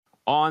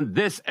On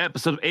this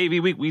episode of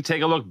AV Week, we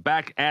take a look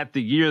back at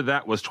the year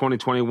that was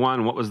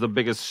 2021. What was the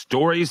biggest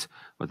stories,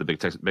 what the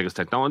biggest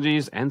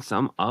technologies, and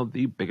some of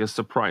the biggest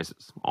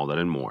surprises. All that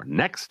and more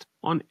next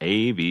on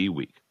AV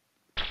Week.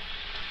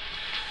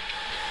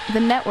 The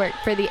network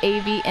for the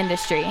AV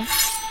industry.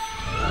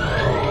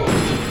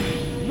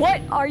 What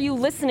are you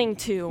listening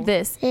to?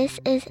 This is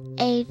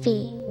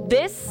AV.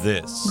 This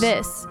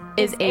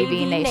is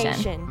AV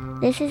Nation.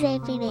 This is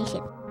AV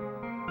Nation.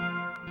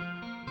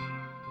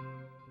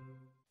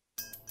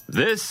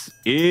 This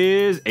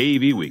is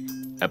AV Week,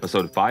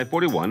 episode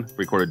 541,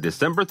 recorded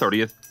December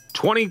 30th,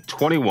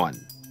 2021.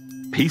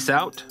 Peace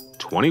out,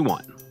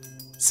 21.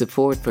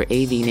 Support for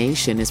AV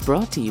Nation is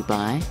brought to you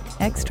by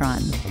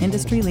Extron,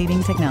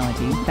 industry-leading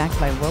technology backed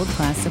by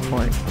world-class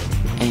support.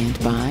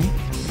 And by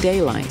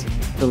Daylight,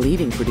 the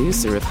leading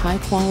producer of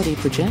high-quality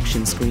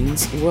projection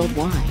screens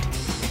worldwide.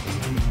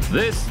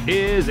 This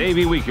is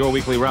AV Week, your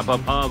weekly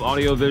wrap-up of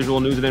audio-visual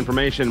news and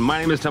information. My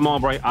name is Tim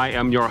Albright. I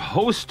am your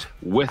host.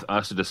 With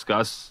us to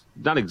discuss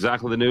not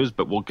exactly the news,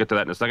 but we'll get to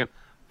that in a second.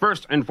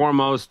 First and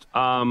foremost,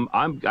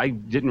 I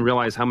didn't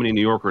realize how many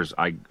New Yorkers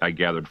I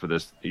gathered for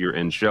this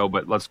year-end show,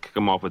 but let's kick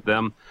them off with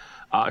them.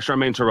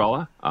 Charmaine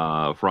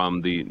Torella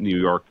from the New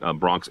York,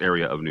 Bronx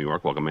area of New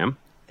York. Welcome, ma'am.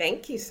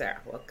 Thank you, sir.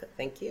 Welcome.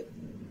 Thank you.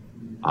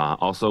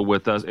 Also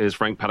with us is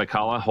Frank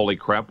Paticala. Holy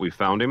crap, we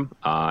found him,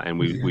 and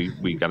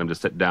we got him to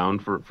sit down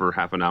for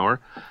half an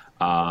hour.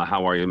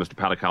 How are you, Mr.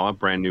 Paticala?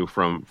 Brand new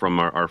from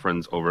our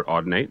friends over at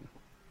Audinate.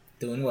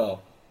 Doing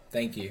well.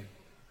 Thank you.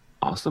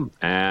 Awesome.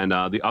 And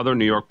the other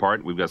New York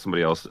part, we've got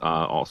somebody else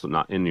also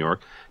not in New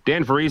York.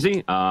 Dan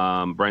Farisi,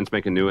 brand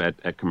spanking new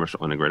at Commercial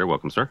Integrator.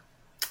 Welcome, sir.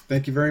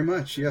 Thank you very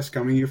much. Yes,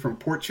 coming to you from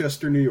Port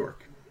Chester, New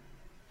York.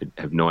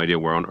 I have no idea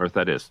where on earth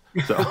that is.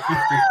 So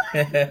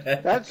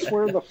that's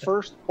where the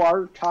first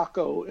bar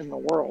taco in the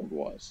world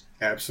was.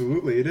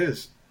 Absolutely, it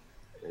is.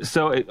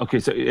 So, okay,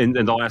 so and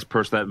the last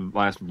person, that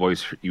last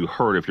voice you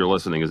heard, if you're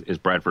listening, is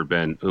Bradford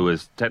Ben, who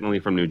is technically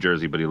from New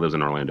Jersey, but he lives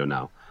in Orlando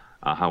now.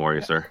 How are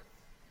you, sir?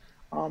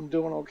 I'm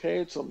doing okay.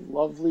 It's a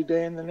lovely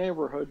day in the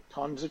neighborhood.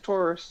 Tons of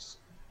tourists.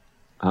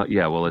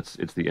 Yeah, well, it's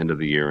the end of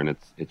the year, and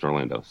it's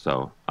Orlando.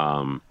 So,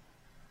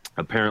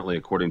 apparently,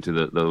 according to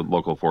the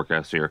local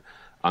forecast here,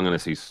 I'm going to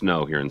see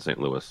snow here in St.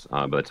 Louis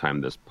by the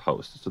time this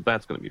posts. So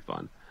that's going to be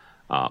fun.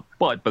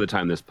 But by the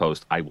time this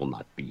posts, I will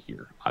not be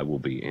here. I will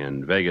be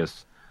in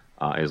Vegas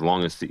as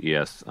long as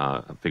CES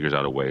figures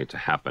out a way to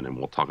happen, and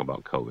we'll talk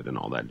about COVID and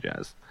all that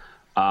jazz.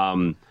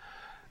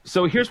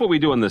 So here's what we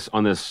do on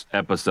this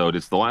episode.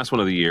 It's the last one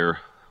of the year.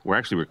 We're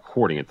actually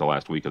recording it the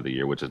last week of the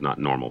year, which is not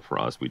normal for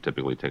us. We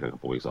typically take a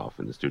couple weeks off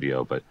in the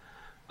studio, but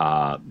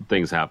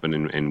things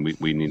happen, and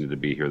we needed to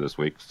be here this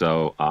week.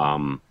 So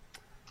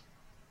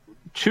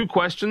two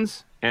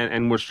questions,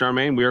 and with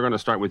Charmaine, we are going to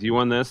start with you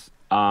on this.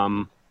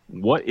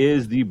 What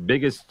is the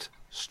biggest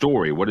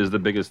story? What is the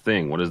biggest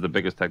thing? What is the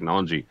biggest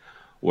technology?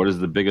 What is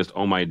the biggest,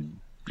 oh my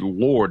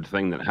Lord,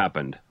 thing that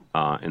happened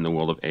in the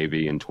world of AV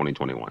in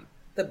 2021?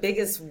 The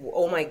biggest,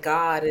 oh my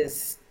God,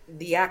 is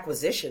the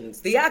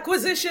acquisitions. The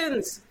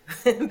acquisitions!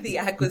 The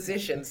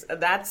acquisitions.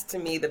 That's, to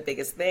me, the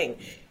biggest thing.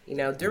 You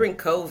know, during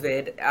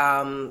COVID,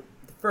 the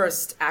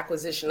first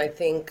acquisition, I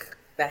think,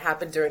 that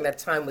happened during that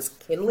time was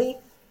Kinley,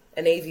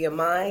 an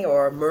AVMI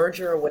or a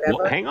merger or whatever.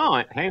 Well, hang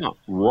on.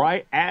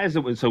 Right as it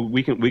was, so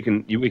we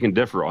can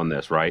differ on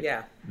this, right?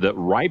 Yeah. The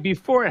right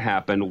before it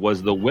happened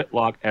was the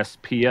Whitlock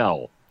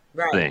SPL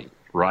thing,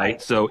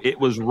 right? So it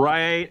was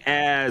right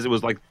as it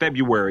was like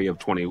February of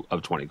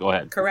 2020. Go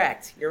ahead.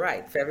 Correct. You're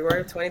right.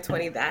 February of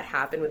 2020, that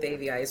happened with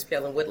AVI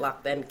SPL and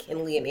Whitlock, then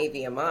Kinley and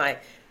AVMI,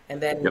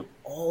 and then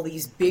all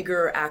these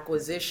bigger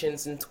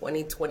acquisitions in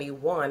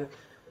 2021.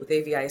 With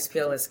AVI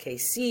SPL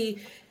SKC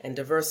and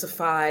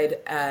Diversified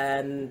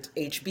and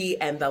HB,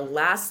 and the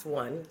last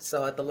one,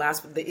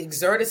 the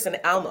Exertis and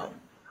Almo.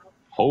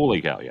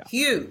 Holy cow, yeah.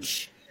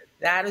 Huge.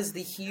 That is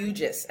the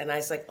hugest. And I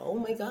was like, oh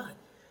my God,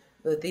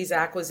 with these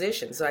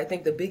acquisitions. So I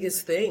think the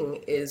biggest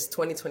thing is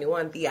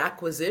 2021, the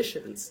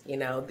acquisitions,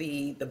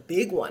 the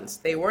big ones.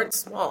 They weren't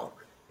small.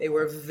 They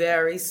were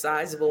very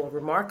sizable and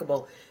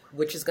remarkable,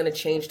 which is going to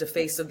change the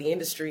face of the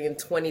industry in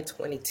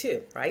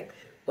 2022, right?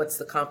 What's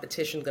the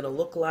competition going to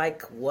look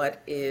like?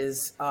 What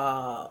is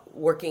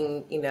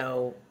working,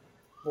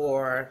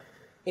 for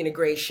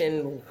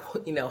integration?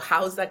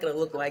 How is that going to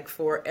look like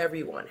for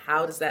everyone?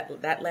 How does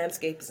that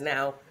landscape is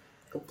now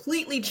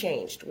completely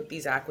changed with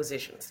these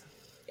acquisitions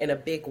in a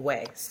big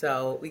way.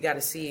 So we got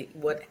to see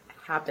what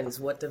happens,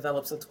 what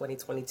develops in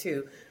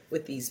 2022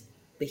 with these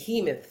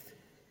behemoth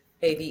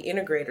AV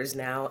integrators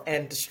now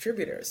and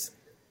distributors,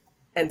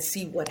 and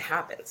see what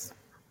happens.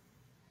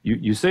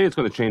 You say it's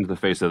going to change the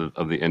face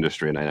of the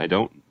industry, and I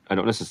don't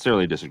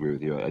necessarily disagree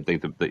with you. I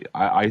think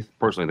I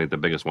personally think the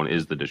biggest one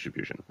is the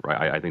distribution,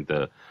 right? I think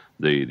the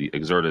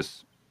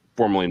Exertis,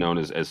 formerly known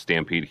as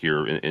Stampede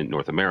here in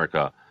North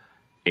America,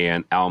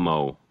 and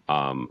Almo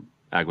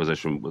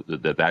acquisition,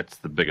 that's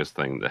the biggest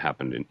thing that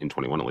happened in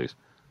 21 at least.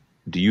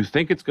 Do you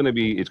think it's going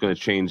to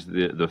change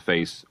the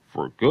face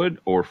for good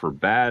or for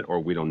bad, or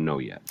we don't know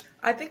yet?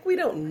 I think we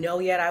don't know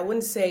yet. I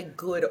wouldn't say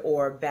good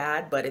or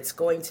bad, but it's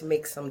going to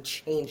make some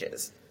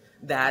changes.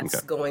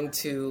 That's going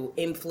to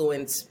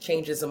influence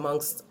changes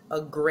amongst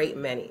a great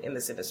many in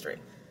this industry.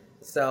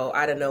 So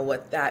I don't know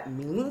what that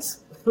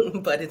means,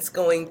 but it's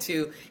going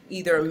to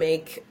either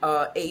make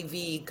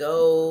AV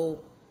go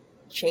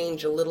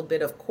change a little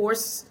bit of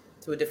course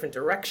to a different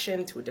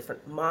direction, to a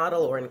different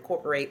model, or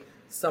incorporate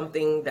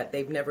something that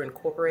they've never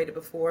incorporated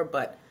before.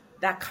 But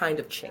that kind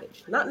of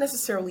change, not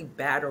necessarily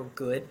bad or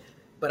good,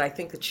 but I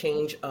think the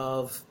change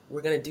of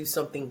we're going to do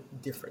something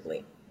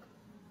differently.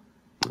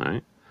 All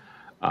right.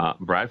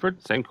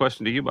 Bradford, same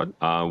question to you, bud.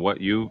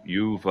 What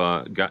you've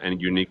got a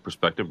unique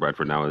perspective.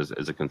 Bradford now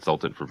is a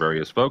consultant for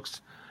various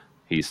folks.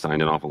 He's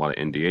signed an awful lot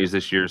of NDAs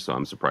this year, so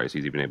I'm surprised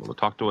he's even able to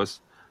talk to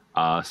us.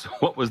 So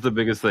what was the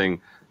biggest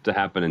thing to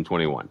happen in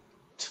 21?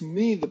 To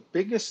me, the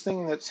biggest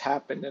thing that's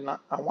happened, and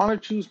I want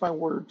to choose my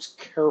words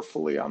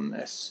carefully on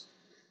this,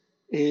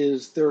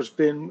 is there's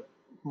been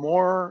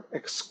more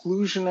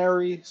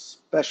exclusionary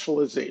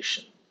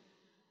specialization.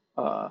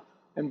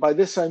 And by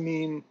this I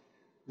mean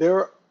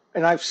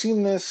and I've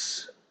seen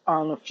this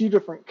on a few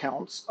different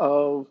counts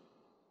of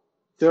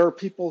there are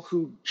people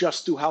who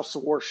just do house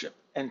of worship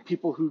and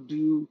people who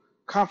do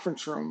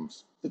conference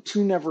rooms. The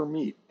two never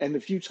meet. And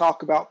if you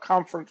talk about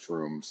conference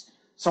rooms,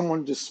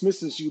 someone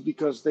dismisses you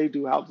because they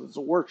do houses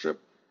of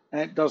worship and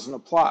it doesn't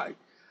apply.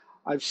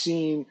 I've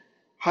seen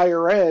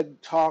higher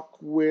ed talk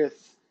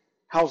with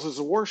houses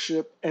of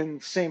worship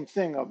and same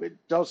thing of it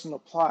doesn't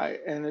apply.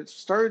 And it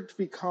started to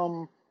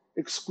become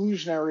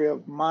exclusionary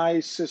of my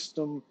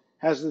system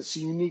has this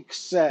unique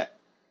set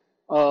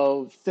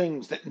of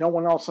things that no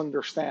one else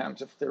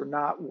understands if they're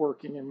not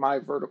working in my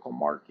vertical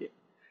market.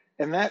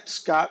 And that's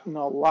gotten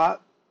a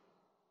lot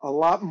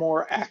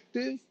more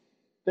active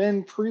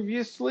than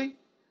previously.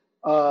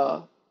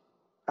 And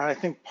I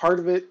think part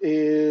of it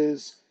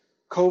is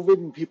COVID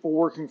and people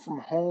working from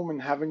home and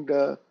having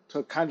to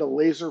kind of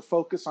laser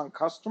focus on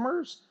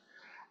customers.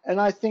 And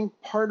I think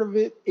part of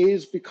it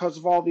is because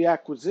of all the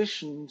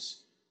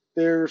acquisitions,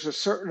 there's a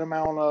certain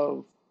amount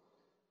of,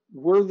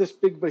 we're this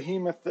big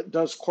behemoth that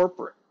does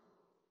corporate.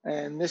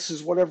 And this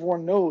is what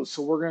everyone knows,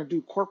 so we're going to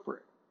do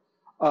corporate.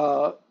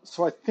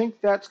 So I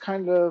think that's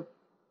kind of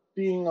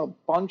being a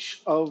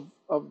bunch of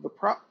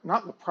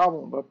not the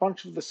problem, but a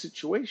bunch of the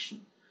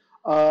situation.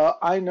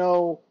 I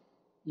know,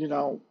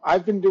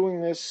 I've been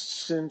doing this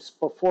since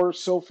before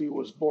Sophie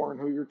was born,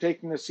 who you're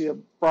taking to see a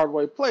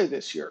Broadway play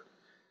this year.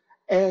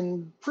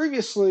 And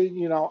previously,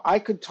 I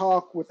could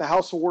talk with a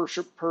house of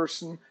worship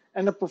person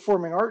and a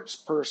performing arts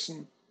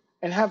person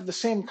and have the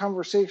same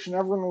conversation.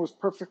 Everyone was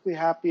perfectly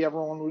happy.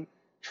 Everyone would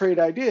trade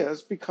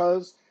ideas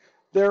because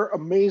they're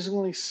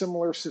amazingly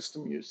similar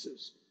system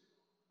uses.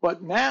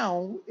 But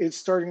now it's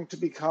starting to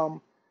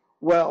become,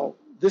 well,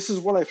 this is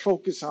what I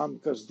focus on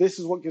because this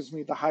is what gives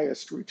me the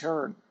highest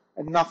return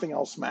and nothing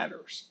else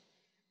matters.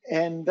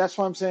 And that's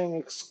why I'm saying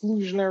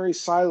exclusionary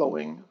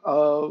siloing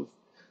of,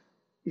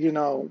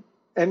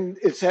 and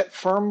it's at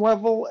firm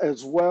level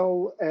as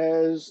well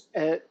as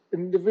at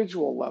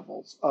individual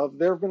levels.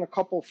 There have been a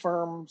couple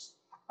firms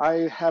I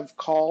have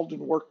called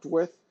and worked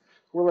with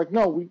who are like,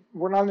 no,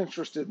 we're not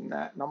interested in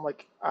that. And I'm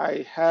like,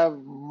 I have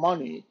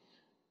money.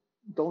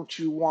 Don't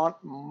you want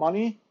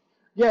money?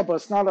 Yeah, but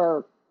it's not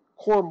our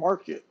core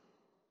market.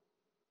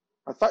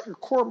 I thought your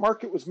core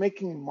market was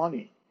making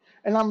money.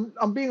 And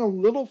I'm being a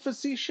little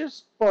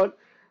facetious, but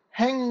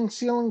hanging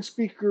ceiling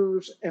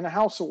speakers in a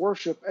house of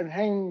worship and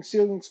hanging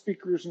ceiling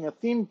speakers in a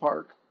theme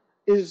park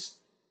is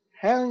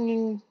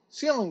hanging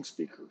ceiling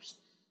speakers.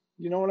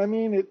 You know what I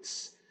mean?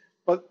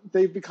 But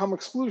they've become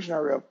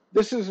exclusionary of,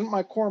 this isn't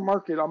my core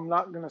market, I'm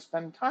not going to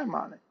spend time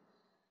on it.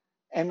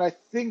 And I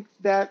think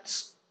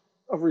that's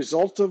a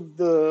result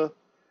of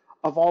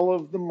all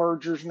of the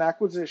mergers and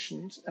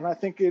acquisitions. And I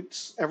think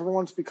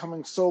everyone's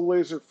becoming so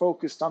laser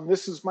focused on,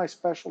 this is my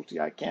specialty,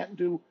 I can't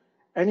do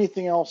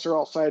anything else or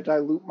else I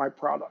dilute my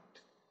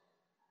product.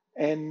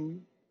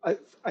 And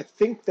I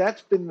think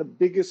that's been the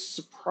biggest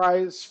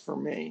surprise for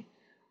me.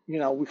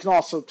 We can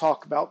also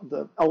talk about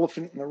the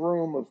elephant in the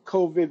room of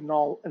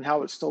COVID and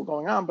how it's still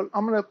going on, but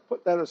I'm going to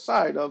put that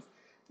aside of,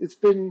 it's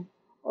been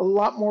a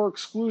lot more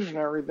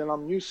exclusionary than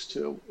I'm used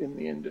to in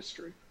the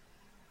industry.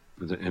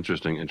 It's an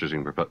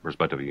interesting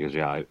perspective, because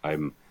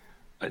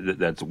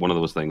that's one of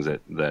those things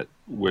that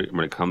when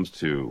it comes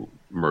to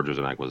mergers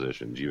and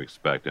acquisitions, you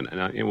expect,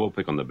 and we'll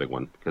pick on the big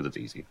one because it's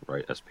easy,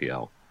 right?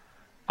 SPL.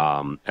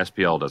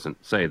 SPL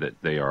doesn't say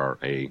that they are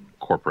a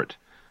corporate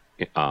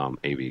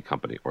AV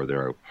company or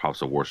they're a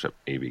house of worship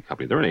AV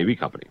company. They're an AV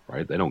company,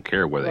 right? They don't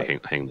care where they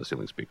hang the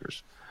ceiling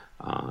speakers.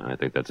 I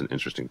think that's an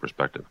interesting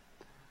perspective.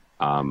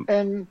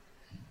 And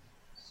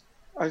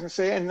I was going to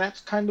say, and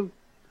that's kind of,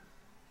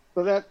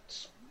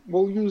 but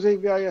we'll use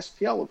AVI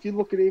SPL. If you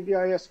look at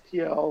AVI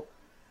SPL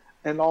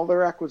and all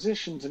their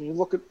acquisitions and you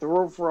look at their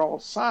overall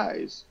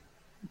size,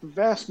 the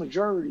vast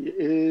majority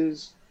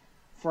is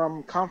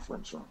from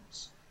conference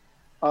rooms.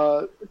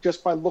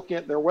 Just by looking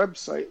at their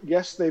website,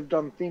 yes, they've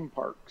done theme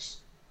parks,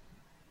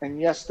 And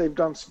yes, they've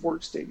done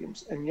sports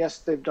stadiums. And yes,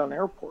 they've done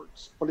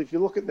airports. But if you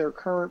look at their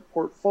current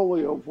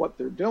portfolio of what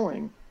they're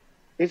doing,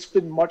 it's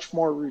been much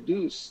more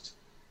reduced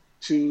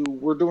to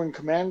we're doing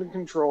command and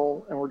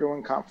control and we're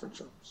doing conference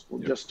rooms.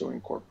 We're just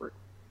doing corporate.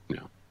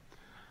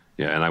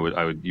 Yeah,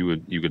 and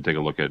you could take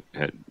a look at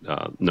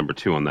number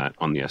 2 on that,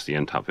 on the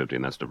SDN top 50,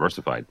 and that's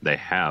diversified. They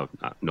have,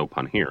 no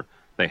pun here,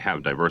 they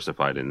have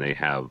diversified, and they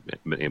have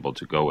been able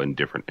to go in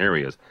different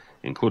areas,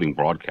 including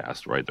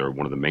broadcast, right? They're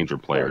one of the major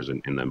players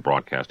in the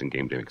broadcast and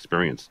game day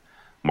experience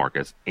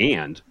markets,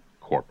 and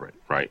corporate,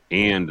 right?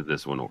 And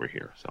this one over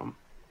here. So,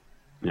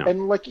 yeah.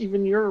 And like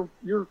even your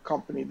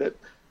company, the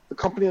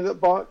company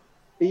that bought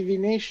AV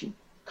Nation,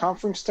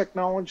 Conference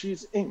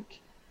Technologies Inc.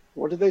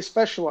 What do they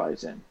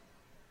specialize in?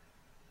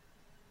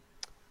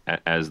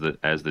 As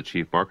the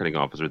chief marketing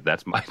officer,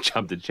 that's my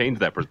job to change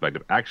that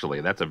perspective.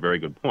 Actually, that's a very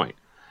good point.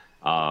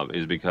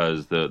 Is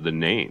because the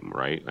name,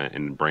 right,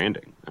 and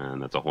branding,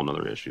 and that's a whole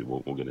other issue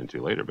we'll get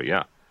into later. But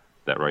yeah,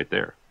 that right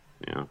there.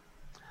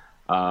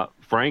 Yeah.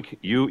 Frank,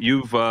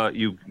 you've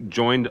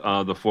joined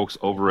the folks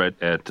over at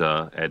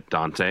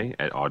Dante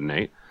at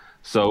Audinate.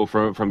 So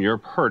from your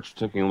perch,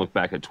 taking a look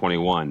back at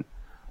 21,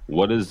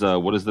 what is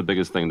the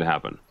biggest thing to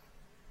happen?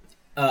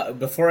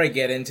 Before I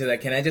get into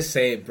that, can I just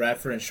say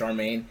Bradford and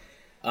Charmaine,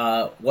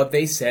 what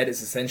they said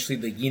is essentially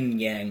the yin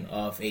yang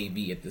of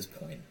AV at this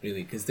point,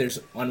 really, because there's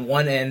on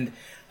one end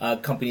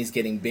companies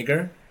getting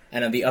bigger,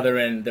 and on the other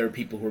end there are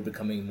people who are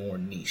becoming more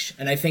niche,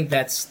 and I think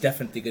that's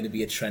definitely going to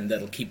be a trend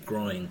that'll keep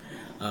growing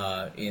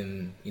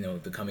in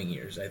the coming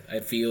years.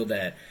 I feel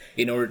that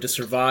in order to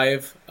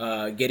survive,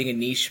 getting a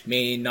niche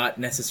may not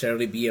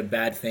necessarily be a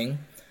bad thing.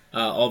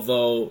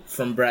 Although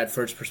from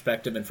Bradford's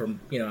perspective and from,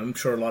 I'm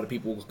sure a lot of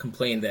people will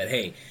complain that,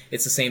 hey,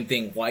 it's the same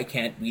thing. Why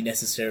can't we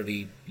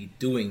necessarily be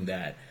doing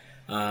that?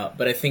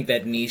 But I think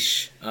that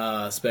niche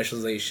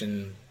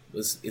specialization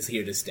is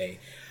here to stay.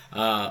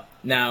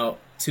 Now,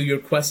 to your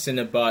question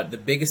about the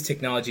biggest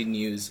technology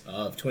news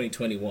of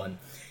 2021,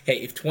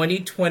 hey, if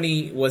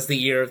 2020 was the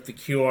year of the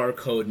QR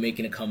code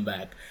making a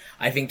comeback,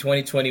 I think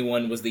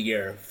 2021 was the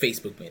year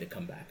Facebook made a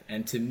comeback.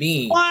 And to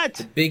me,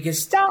 the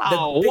biggest...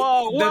 Whoa,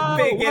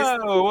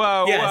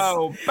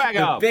 back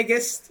up. The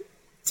biggest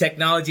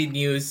technology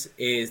news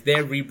is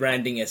their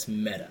rebranding as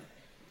Meta.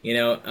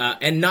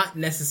 And not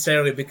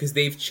necessarily because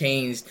they've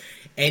changed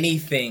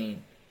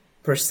anything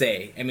per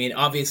se. I mean,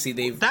 obviously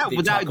they've talked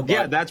about...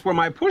 Yeah, that's where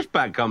my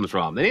pushback comes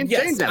from. They didn't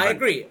change that. I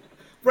agree.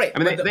 Right. I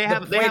mean, they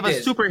have a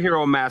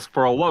superhero mask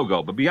for a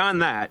logo, but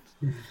beyond that...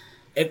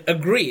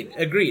 Agreed.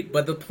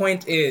 But the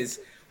point is,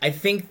 I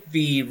think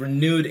the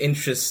renewed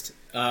interest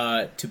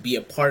to be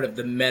a part of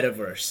the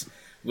metaverse,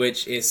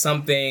 which is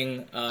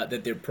something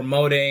that they're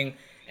promoting,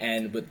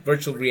 and with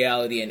virtual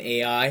reality and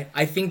AI,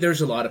 I think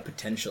there's a lot of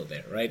potential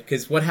there, right?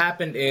 Because what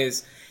happened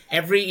is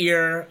every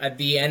year at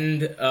the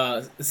end,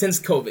 since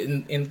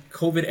COVID, in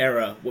COVID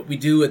era, what we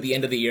do at the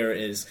end of the year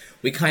is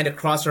we kind of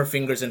cross our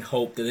fingers and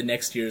hope that the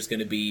next year is going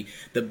to be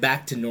the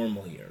back to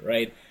normal year,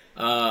 right?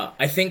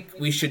 I think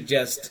we should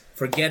just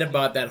forget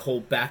about that whole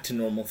back to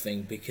normal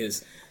thing,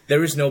 because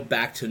there is no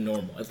back to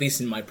normal, at least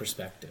in my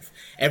perspective.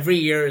 Every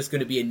year is going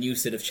to be a new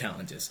set of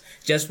challenges.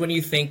 Just when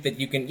you think that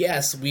you can,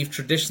 yes, we've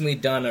traditionally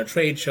done our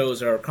trade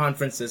shows, our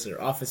conferences, our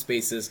office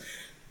spaces,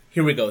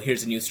 here we go,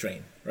 here's a new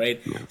strain,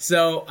 right? Yeah.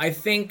 So I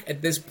think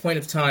at this point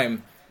of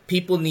time,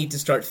 people need to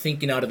start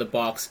thinking out of the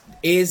box.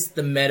 Is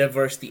the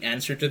metaverse the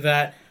answer to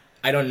that?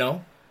 I don't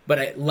know. But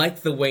I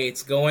like the way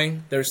it's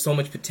going. There's so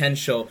much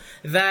potential.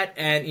 That,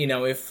 and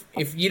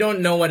if you don't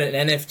know what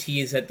an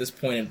NFT is at this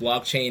point in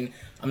blockchain,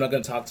 I'm not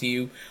going to talk to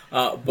you.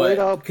 But wait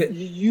up,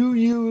 you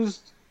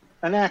used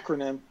an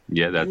acronym.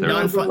 Yeah,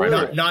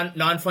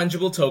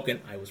 non-fungible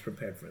token. I was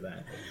prepared for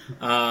that.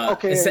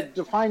 Okay,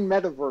 define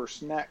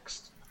metaverse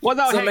next. Well,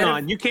 no, hang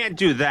on. You can't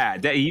do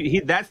that.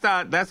 That's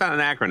not an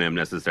acronym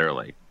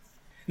necessarily.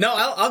 No,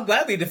 I'll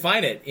gladly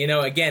define it,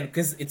 again,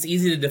 because it's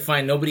easy to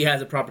define. Nobody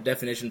has a proper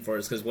definition for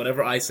it, because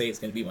whatever I say is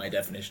going to be my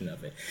definition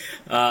of it.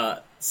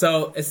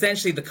 So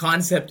essentially the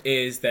concept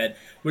is that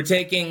we're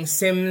taking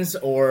Sims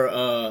or,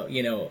 an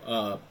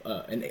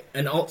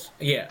alt,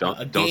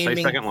 Don't say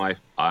Second Life.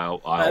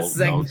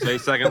 Don't say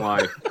Second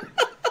Life.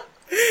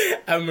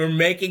 And we're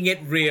making it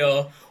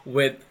real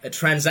with a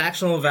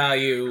transactional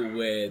value,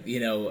 with,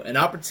 an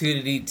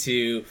opportunity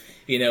to,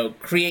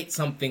 create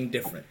something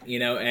different,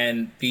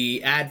 and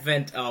the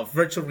advent of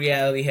virtual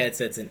reality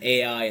headsets and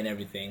AI and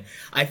everything,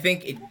 I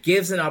think it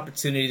gives an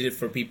opportunity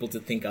for people to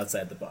think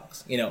outside the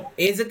box.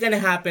 Is it going to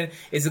happen?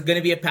 Is it going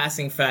to be a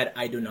passing fad?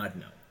 I do not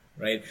know,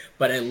 right?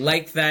 But I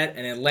like that,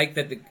 and I like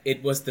that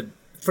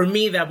for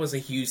me, that was a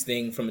huge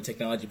thing from a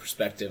technology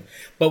perspective.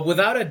 But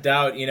without a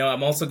doubt,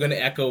 I'm also going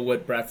to echo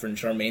what Bradford and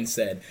Charmaine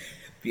said.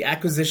 The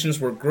acquisitions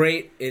were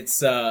great.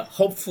 It's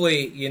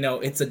hopefully,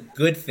 it's a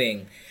good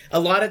thing. A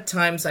lot of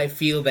times I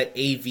feel that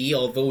AV,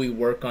 although we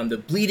work on the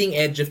bleeding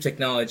edge of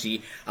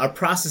technology, our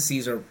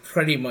processes are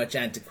pretty much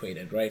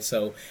antiquated, right?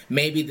 So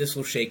maybe this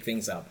will shake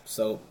things up.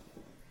 So,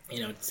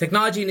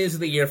 technology news of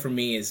the year for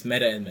me is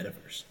Meta and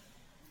Metaverse.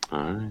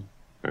 All right.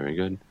 Very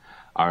good.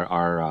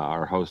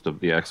 our host of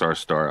the XR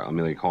Star,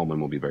 Amelia Coleman,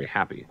 will be very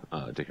happy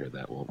to hear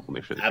that. We'll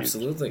make sure that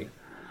Absolutely.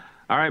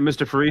 All right,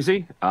 Mr.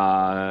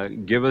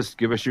 Farisi, give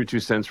us your 2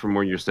 cents from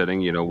where you're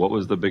sitting. What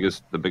was the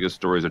biggest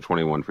stories of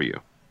 21 for you?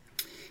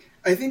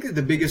 I think that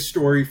the biggest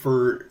story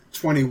for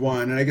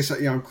 21, and I guess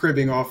I'm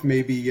cribbing off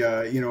maybe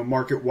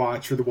Market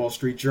Watch or the Wall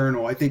Street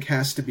Journal, I think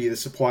has to be the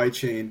supply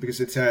chain, because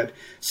it's had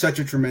such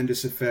a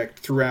tremendous effect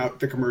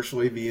throughout the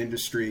commercial AV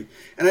industry.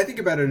 And I think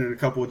about it in a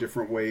couple of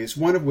different ways,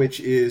 one of which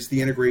is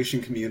the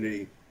integration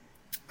community.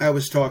 I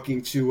was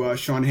talking to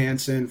Sean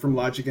Hansen from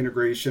Logic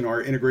Integration,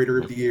 our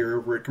Integrator of the Year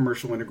over at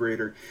Commercial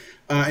Integrator.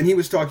 And he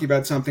was talking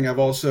about something I've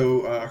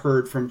also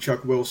heard from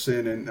Chuck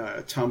Wilson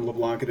and Tom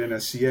LeBlanc at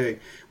NSCA,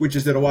 which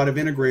is that a lot of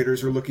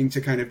integrators are looking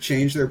to kind of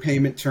change their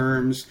payment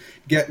terms,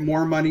 get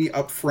more money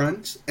up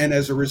front, and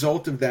as a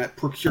result of that,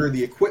 procure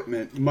the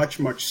equipment much,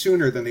 much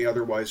sooner than they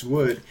otherwise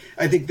would.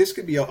 I think this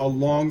could be a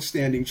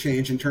long-standing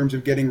change in terms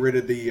of getting rid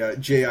of the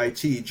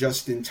JIT,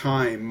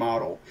 just-in-time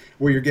model,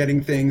 where you're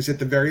getting things at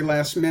the very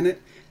last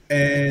minute,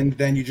 and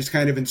then you just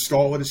kind of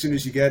install it as soon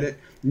as you get it.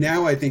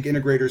 Now I think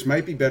integrators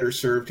might be better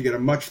served to get a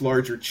much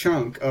larger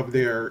chunk of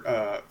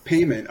their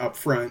payment up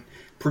front,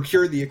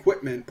 procure the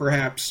equipment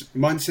perhaps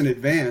months in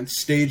advance,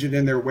 stage it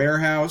in their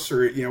warehouse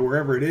or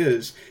wherever it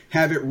is,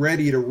 have it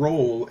ready to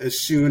roll as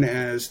soon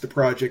as the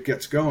project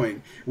gets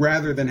going,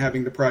 rather than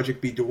having the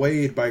project be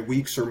delayed by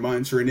weeks or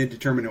months or an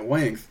indeterminate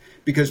length,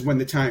 because when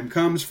the time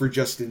comes for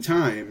just in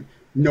time,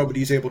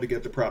 nobody's able to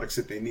get the products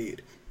that they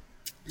need.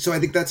 So I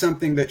think that's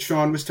something that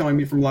Sean was telling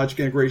me from Logic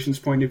Integration's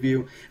point of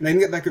view, and I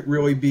think that could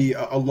really be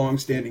a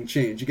long-standing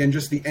change. Again,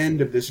 just the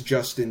end of this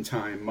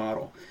just-in-time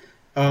model.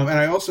 And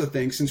I also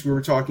think, since we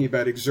were talking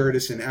about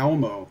Exertis and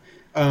Almo,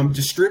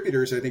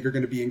 distributors, I think, are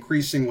going to be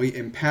increasingly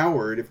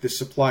empowered if the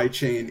supply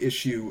chain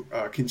issue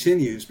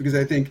continues, because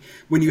I think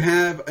when you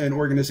have an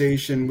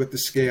organization with the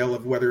scale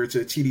of whether it's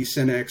a TD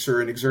Synnex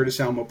or an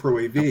Exertis Almo Pro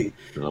AV,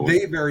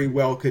 they very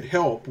well could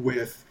help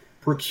with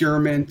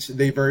procurement.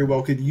 They very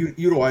well could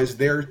utilize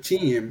their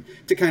team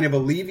to kind of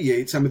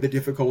alleviate some of the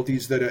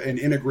difficulties that an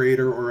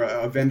integrator or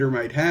a vendor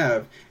might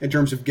have in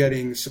terms of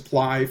getting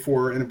supply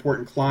for an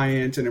important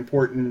client, an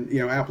important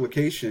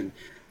application.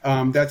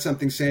 That's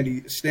something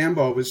Sandy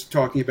Stambaugh was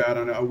talking about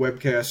on a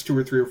webcast 2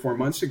 or 3 or 4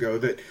 months ago,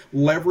 that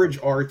leverage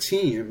our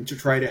team to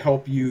try to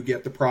help you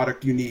get the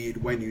product you need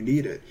when you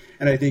need it.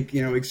 And I think,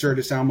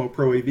 Exertis Almo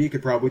Pro AV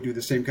could probably do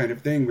the same kind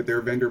of thing with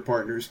their vendor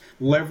partners.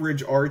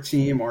 Leverage our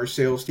team, our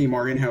sales team,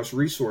 our in-house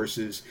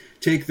resources,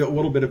 take a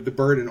little bit of the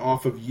burden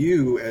off of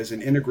you as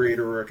an integrator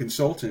or a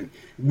consultant.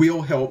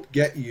 We'll help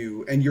get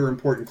you and your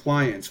important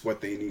clients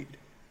what they need.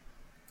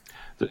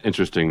 It's an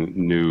interesting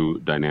new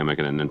dynamic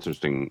and an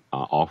interesting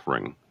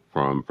offering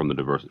from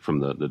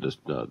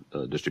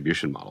the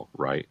distribution model,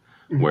 right?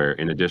 Mm-hmm. Where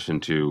in addition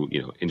to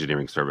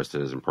engineering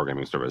services and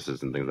programming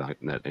services and things like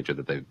that nature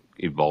that they've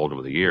evolved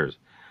over the years,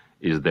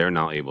 is they're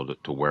now able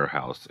to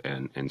warehouse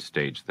and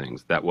stage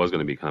things. That was going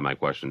to be kind of my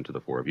question to the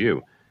 4 of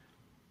you.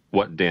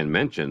 What Dan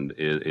mentioned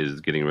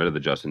is getting rid of the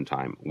just in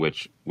time,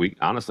 which we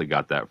honestly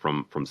got that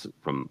from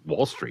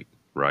Wall Street,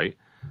 right?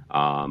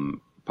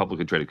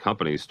 Publicly traded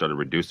companies started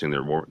reducing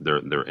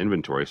their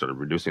inventory, started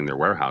reducing their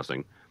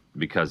warehousing,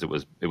 because it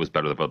was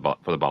better for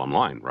the bottom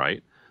line,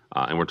 right?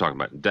 And we're talking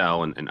about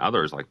Dell and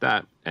others like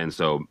that. And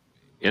so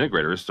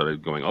integrators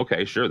started going,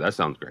 okay, sure, that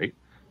sounds great.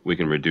 We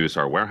can reduce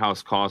our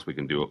warehouse costs. We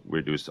can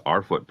reduce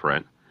our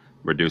footprint,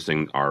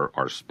 reducing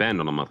our spend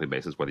on a monthly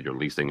basis, whether you're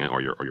leasing it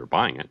or you're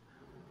buying it.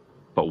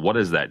 But what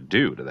does that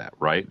do to that,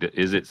 right?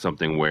 Is it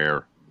something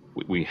where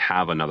we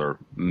have another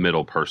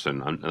middle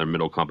person, another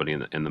middle company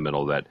in the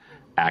middle that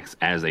acts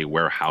as a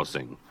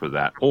warehousing for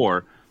that?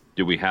 Or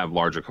do we have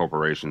larger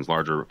corporations,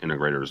 larger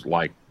integrators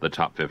like the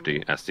top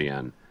 50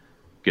 SCN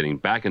getting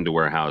back into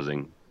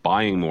warehousing,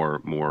 buying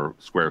more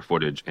square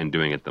footage and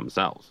doing it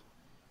themselves?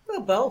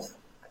 Well, both.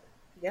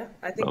 Yeah,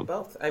 I think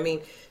both. I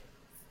mean,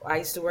 I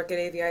used to work at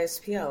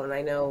AVISPL, and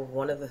I know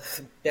one of the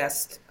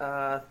best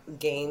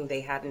game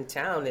they had in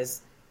town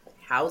is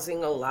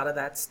housing a lot of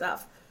that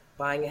stuff,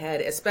 buying ahead,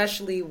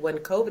 especially when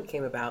COVID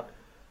came about.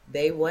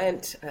 They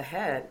went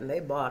ahead and they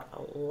bought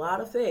a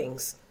lot of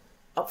things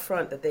up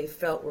front that they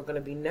felt were going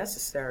to be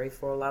necessary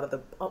for a lot of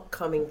the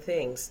upcoming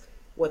things,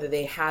 whether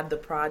they had the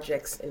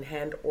projects in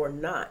hand or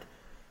not.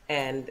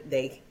 And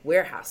they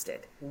warehoused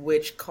it,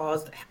 which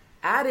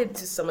added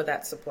to some of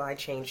that supply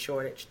chain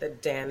shortage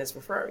that Dan is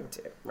referring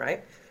to,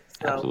 right?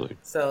 Absolutely.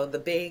 So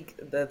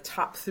the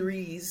top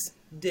threes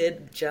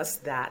did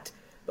just that.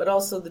 But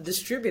also the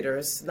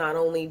distributors, not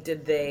only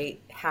did they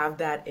have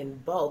that in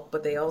bulk,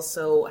 but they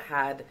also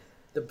had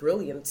the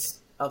brilliance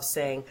of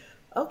saying,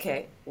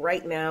 okay,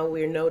 right now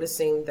we're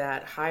noticing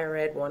that higher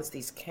ed wants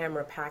these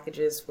camera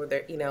packages where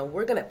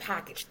we're going to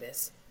package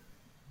this,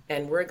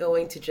 and we're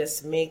going to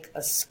just make a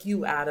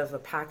SKU out of a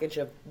package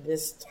of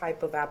this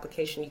type of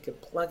application you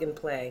could plug and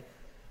play,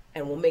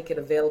 and we'll make it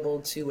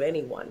available to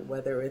anyone,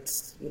 whether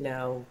it's,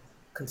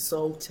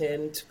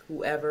 consultant,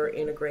 whoever,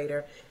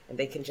 integrator, and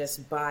they can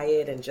just buy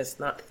it and just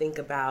not think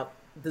about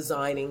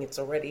designing. It's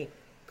already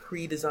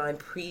pre-designed,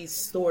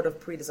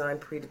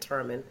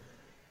 predetermined.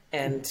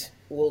 and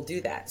we'll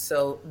do that.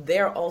 So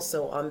they're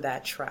also on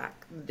that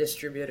track,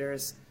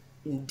 distributors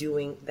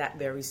doing that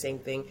very same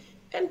thing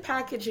and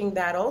packaging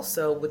that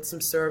also with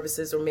some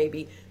services or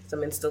maybe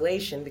some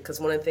installation, because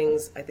one of the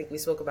things I think we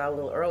spoke about a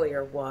little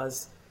earlier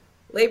was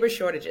labor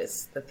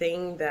shortages, the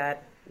thing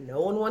that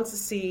no one wants to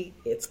see.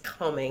 It's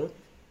coming,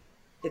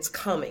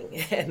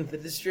 and the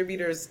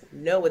distributors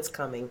know it's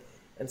coming,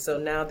 and so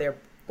now they're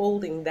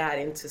folding that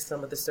into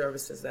some of the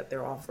services that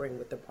they're offering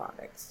with the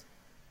products.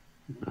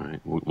 All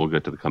right, we'll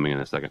get to the coming in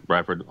a second.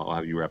 Bradford, I'll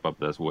have you wrap up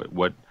this.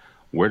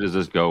 Where does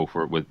this go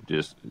with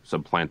just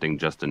supplanting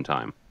just in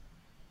time?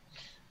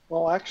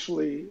 Well,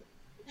 actually,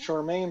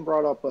 Charmaine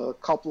brought up a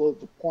couple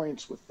of the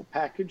points with the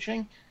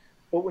packaging,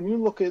 but when you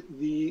look at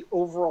the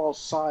overall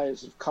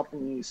size of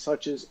companies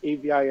such as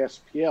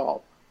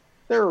AVI-SPL,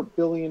 they're $1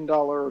 billion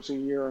a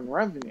year in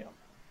revenue.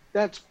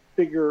 That's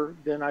bigger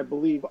than, I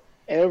believe,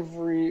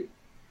 every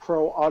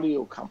pro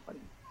audio company.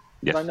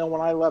 Yes. I know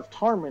when I left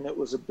Harman, it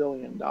was $1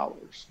 billion.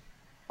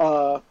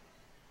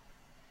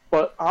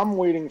 But I'm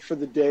waiting for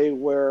the day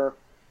where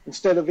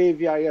instead of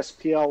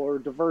AVI-SPL or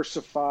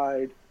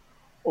Diversified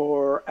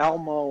or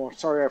Almo,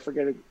 sorry, I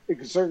forget,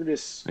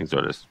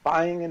 Exertis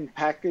buying and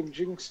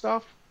packaging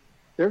stuff,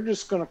 they're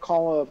just going to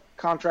call a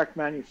contract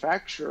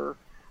manufacturer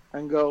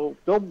and go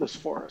build this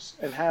for us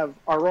and have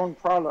our own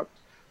product.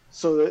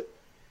 So that,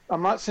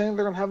 I'm not saying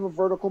they're going to have a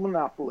vertical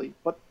monopoly,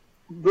 but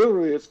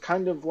literally it's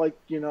kind of like,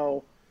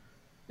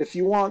 if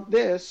you want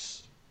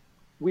this,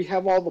 we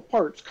have all the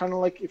parts. Kind of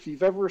like if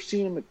you've ever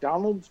seen a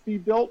McDonald's be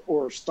built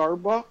or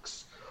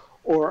Starbucks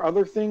or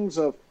other things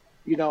of,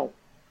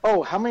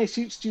 oh, how many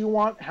seats do you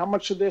want? How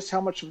much of this?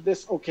 How much of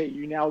this? Okay,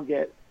 you now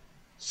get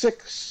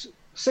six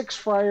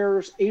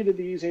fryers, 8 of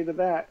these, 8 of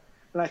that.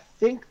 And I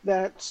think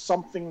that's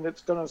something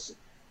that's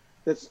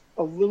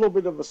a little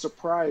bit of a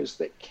surprise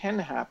that can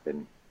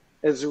happen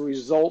as a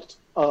result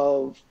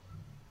of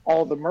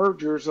all the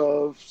mergers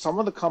of some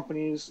of the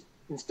companies,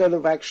 instead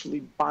of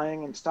actually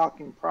buying and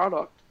stocking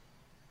product,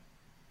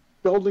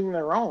 building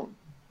their own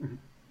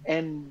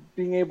and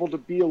being able to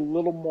be a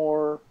little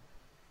more,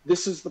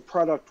 this is the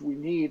product we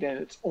need and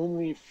it's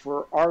only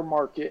for our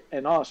market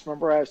and us.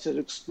 Remember I said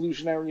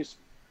exclusionary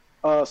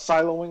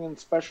siloing and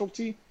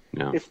specialty?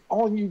 Yeah. If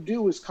all you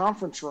do is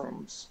conference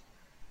rooms,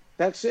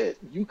 that's it.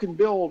 You can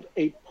build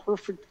a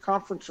perfect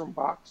conference room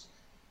box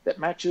that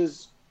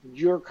matches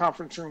your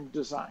conference room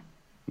design.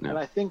 Yeah. And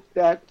I think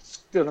that's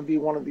going to be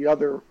one of the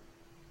other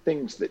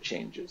things that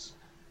changes.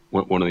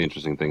 One of the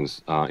interesting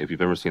things, if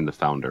you've ever seen The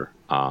Founder,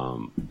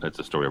 it's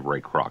a story of Ray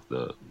Kroc,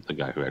 the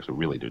guy who actually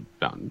really did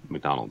found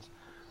McDonald's.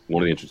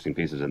 One of the interesting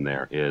pieces in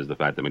there is the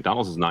fact that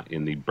McDonald's is not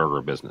in the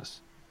burger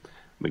business.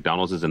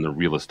 McDonald's is in the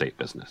real estate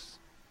business,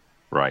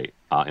 right?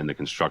 In the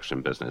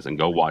construction business. And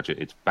go watch it.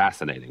 It's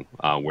fascinating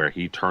where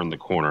he turned the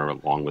corner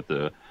along with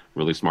the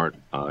really smart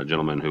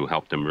gentleman who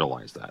helped him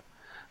realize that.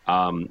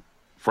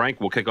 Frank,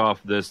 we'll kick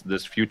off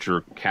this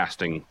future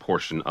casting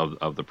portion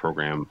of the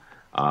program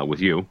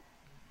with you.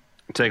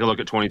 Take a look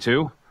at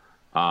 22.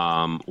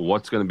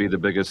 What's going to be the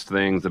biggest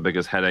things, the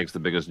biggest headaches, the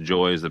biggest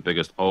joys, the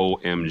biggest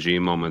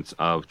OMG moments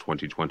of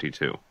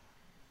 2022?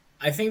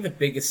 I think the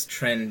biggest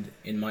trend,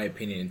 in my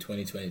opinion, in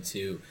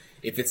 2022,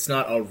 if it's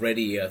not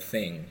already a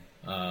thing,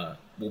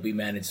 will be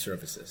managed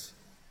services.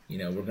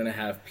 We're going to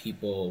have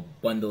people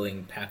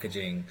bundling,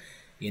 packaging,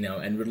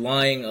 and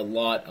relying a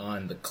lot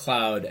on the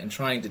cloud and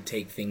trying to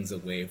take things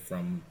away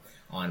from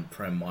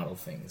on-prem model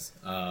things.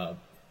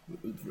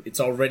 It's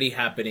already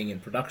happening in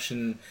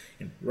production,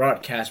 in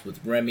broadcast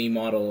with REMI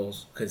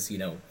models, because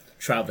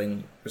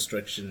traveling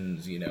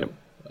restrictions,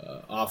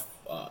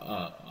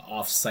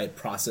 off-site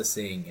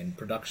processing and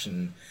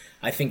production.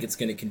 I think it's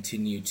going to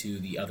continue to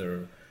the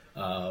other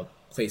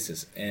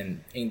places,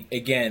 and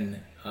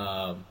again,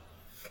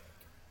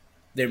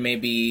 there may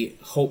be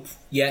hope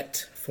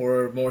yet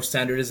for more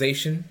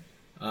standardization,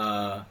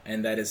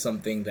 and that is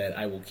something that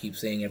I will keep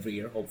saying every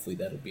year. Hopefully,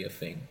 that'll be a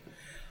thing.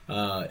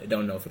 I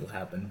don't know if it'll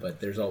happen, but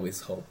there's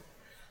always hope.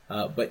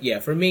 But yeah,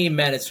 for me,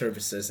 managed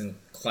services and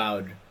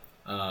cloud,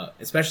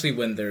 especially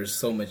when there's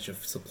so much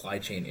of supply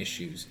chain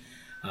issues,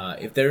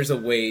 if there's a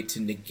way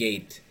to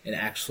negate an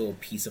actual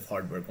piece of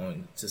hardware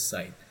going to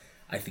site,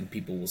 I think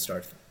people will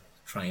start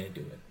trying to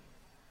do it.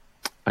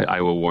 I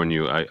will warn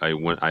you,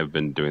 I've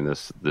been doing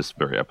this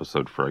very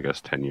episode for, I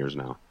guess, 10 years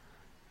now.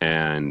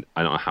 And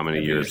I don't know how many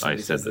years I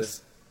said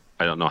this.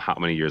 I don't know how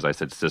many years I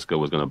said Cisco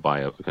was going to buy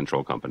a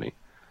control company.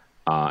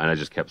 And I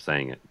just kept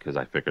saying it because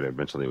I figured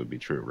eventually it would be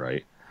true,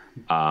 right?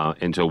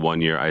 Until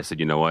one year I said,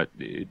 you know what?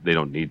 They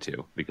don't need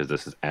to, because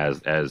this is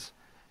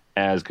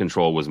as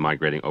control was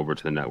migrating over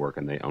to the network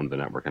and they owned the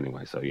network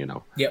anyway. So,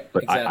 Yep,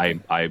 but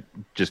exactly. I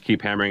just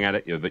keep hammering at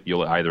it.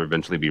 You'll either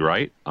eventually be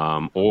right,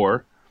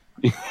 or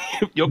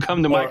you'll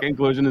come to my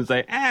conclusion and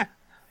say,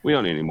 we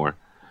don't need any more.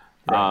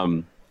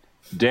 Right.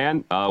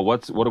 Dan,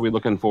 what are we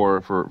looking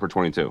for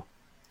 22?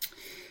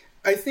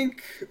 I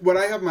think what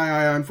I have my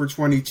eye on for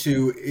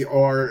 22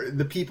 are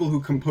the people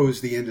who compose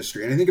the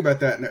industry. And I think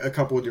about that in a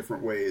couple of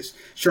different ways.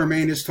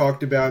 Charmaine has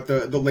talked about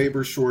the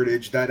labor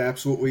shortage. That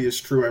absolutely is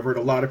true. I've heard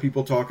a lot of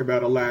people talk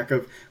about a lack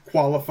of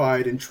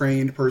qualified and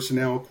trained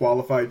personnel,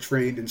 qualified,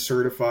 trained, and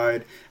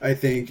certified. I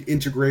think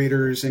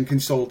integrators and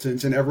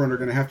consultants and everyone are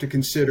going to have to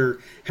consider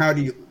how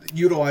do you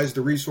utilize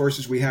the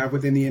resources we have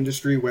within the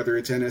industry, whether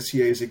it's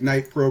NSCA's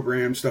Ignite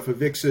program, stuff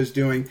Avixa is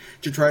doing,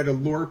 to try to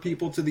lure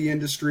people to the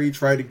industry,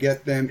 try to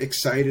get them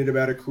excited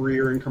about a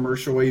career in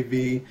commercial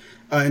AV,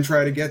 and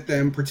try to get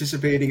them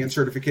participating in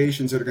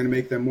certifications that are going to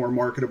make them more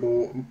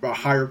marketable, a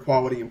higher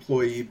quality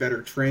employee,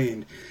 better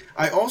trained.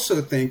 I also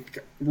think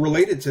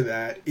related to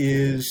that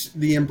is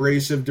the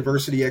embrace of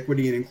diversity,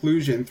 equity, and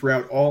inclusion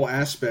throughout all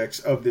aspects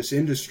of this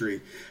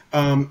industry.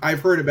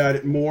 I've heard about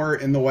it more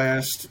in the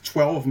last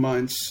 12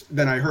 months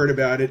than I heard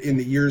about it in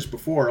the years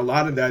before. A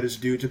lot of that is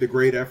due to the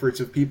great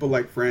efforts of people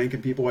like Frank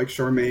and people like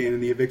Charmaine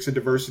and the Avixa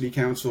Diversity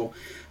Council.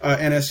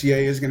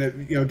 NSCA is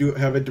going to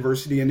have a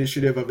diversity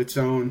initiative of its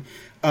own.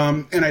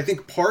 And I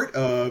think part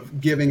of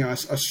giving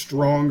us a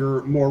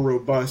stronger, more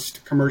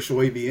robust commercial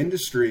AV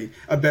industry,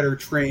 a better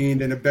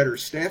trained and a better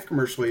staffed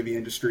commercial AV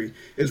industry,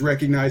 is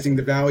recognizing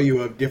the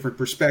value of different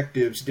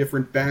perspectives,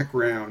 different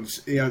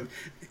backgrounds.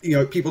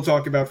 People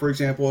talk about, for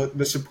example,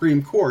 the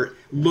Supreme Court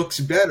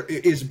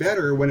is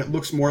better when it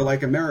looks more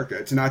like America.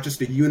 It's not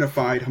just a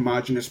unified,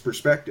 homogenous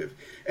perspective.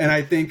 And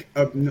I think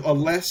a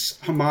less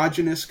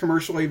homogenous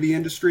commercial AV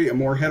industry, a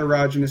more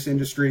heterogeneous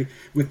industry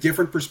with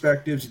different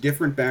perspectives,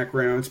 different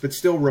backgrounds, but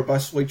still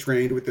robustly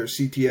trained with their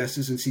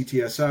CTSs and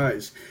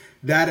CTSIs.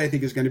 That, I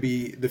think, is going to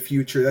be the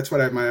future. That's what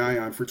I have my eye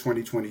on for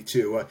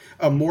 2022.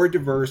 A more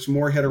diverse,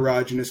 more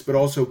heterogeneous, but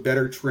also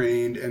better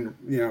trained and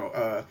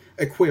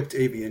equipped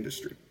AV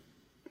industry.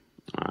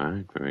 All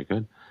right, very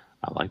good.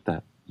 I like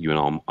that. You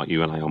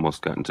and I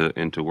almost got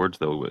into words,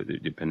 though,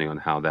 depending on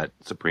how that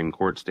Supreme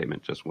Court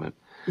statement just went.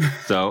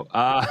 So,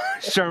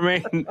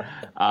 Charmaine,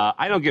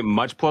 I don't get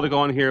much political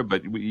on here,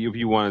 but if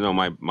you want to know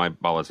my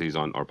policies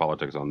on or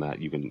politics on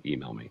that, you can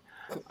email me.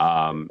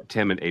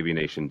 Tim at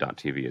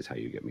avnation.tv is how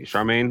you get me.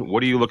 Charmaine,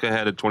 what do you look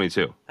ahead at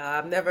 22?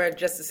 I'm never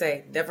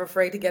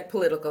afraid to get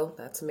political.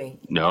 That's me.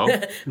 No.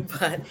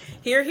 But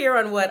here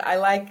on what I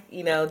like,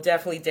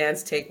 definitely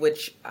Dan's take,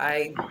 which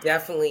I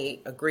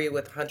definitely agree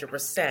with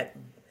 100%.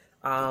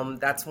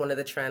 That's one of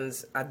the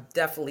trends I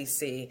definitely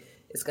see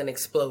is going to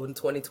explode in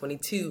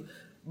 2022.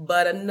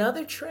 But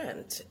another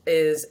trend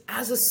is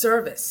as a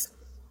service.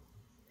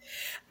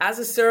 As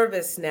a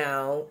service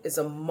now is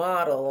a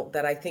model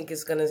that I think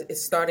it's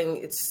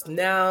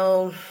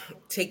now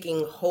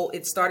taking hold.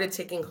 It started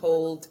taking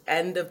hold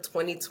end of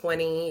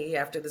 2020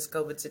 after this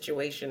COVID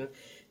situation.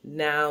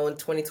 Now in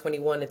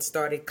 2021, it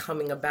started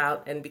coming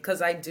about. And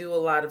because I do a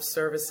lot of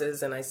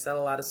services and I sell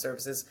a lot of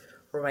services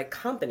for my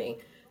company,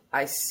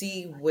 I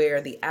see where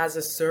the as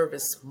a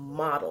service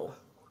model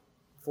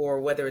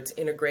for whether it's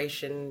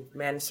integration,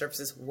 managed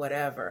services,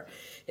 whatever,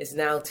 is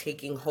now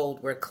taking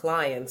hold where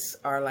clients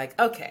are like,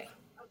 okay,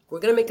 we're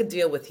going to make a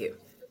deal with you.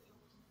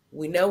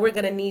 We know we're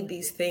going to need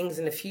these things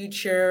in the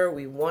future.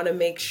 We want to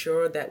make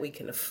sure that we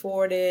can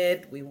afford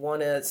it. We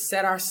want to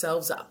set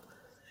ourselves up.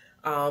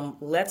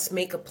 Let's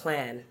make a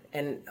plan.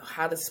 And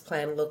how this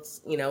plan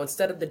looks,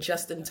 instead of the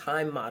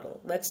just-in-time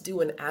model, let's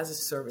do an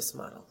as-a-service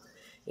model.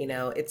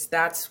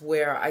 That's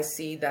where I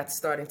see that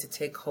starting to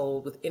take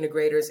hold with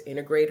integrators.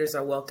 Integrators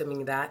are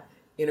welcoming that.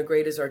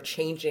 Integrators are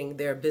changing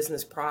their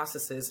business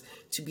processes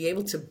to be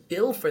able to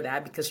bill for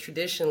that, because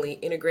traditionally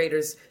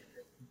integrators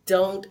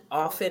don't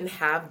often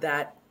have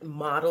that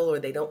model, or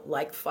they don't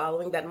like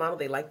following that model.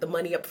 They like the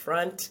money up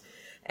front,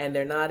 and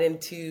they're not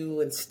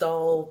into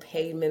install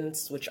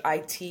payments, which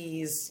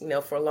ITs,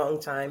 for a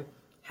long time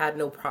had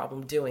no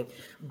problem doing.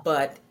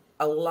 But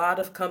a lot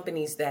of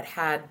companies that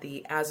had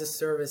the as a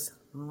service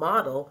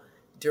model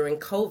during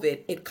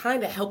COVID, it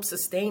kind of helped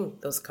sustain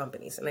those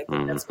companies. And I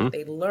think that's what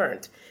they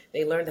learned.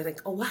 They learned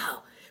that, oh,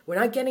 wow, we're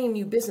not getting a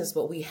new business,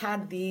 but we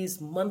had these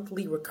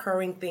monthly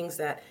recurring things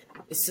that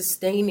is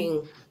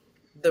sustaining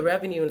the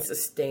revenue and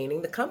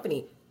sustaining the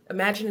company.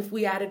 Imagine if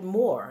we added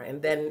more.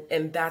 And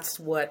that's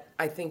what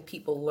I think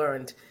people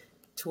learned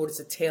towards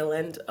the tail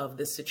end of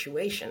this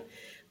situation.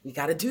 We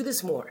got to do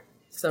this more.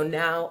 So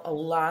now a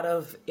lot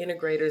of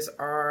integrators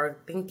are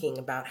thinking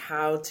about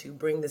how to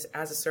bring this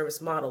as a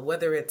service model,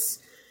 whether it's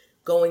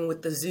going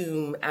with the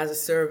Zoom as a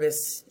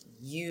service,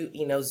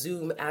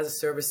 Zoom as a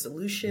service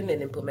solution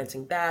and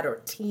implementing that, or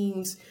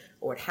Teams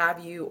or what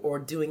have you, or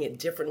doing it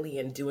differently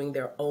and doing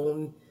their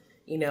own,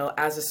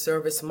 as a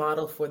service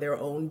model for their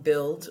own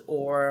build,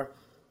 or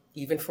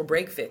even for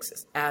break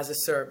fixes as a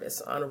service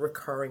on a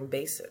recurring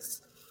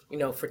basis.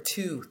 For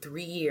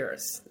 2-3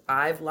 years,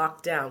 I've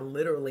locked down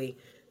literally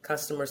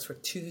customers for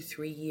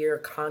 2-3 year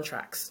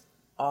contracts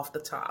off the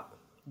top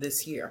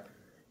this year,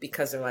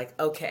 because they're like,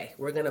 okay,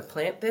 we're going to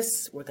plant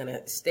this. We're going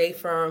to stay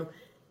firm.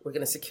 We're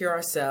going to secure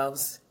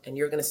ourselves, and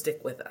you're going to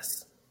stick with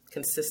us.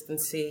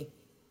 Consistency,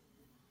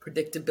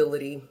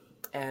 predictability,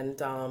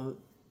 and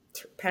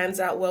pans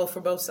out well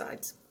for both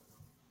sides.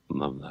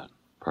 Love that.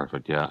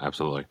 Perfect. Yeah,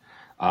 absolutely.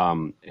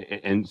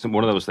 And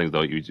one of those things,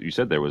 though, you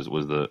said there was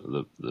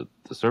the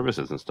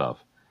services and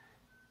stuff.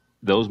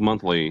 Those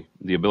monthly,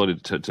 the ability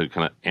to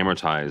kind of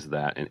amortize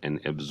that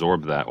and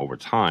absorb that over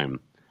time,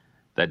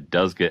 that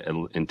does get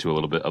into a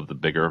little bit of the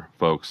bigger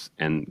folks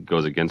and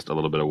goes against a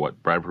little bit of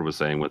what Bradford was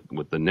saying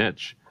with the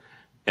niche,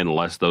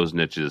 unless those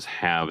niches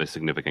have a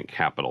significant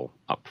capital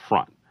up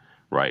front,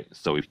 right?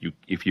 So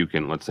if you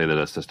can, let's say that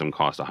a system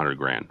costs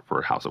 $100,000 for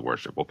a house of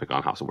worship. We'll pick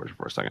on house of worship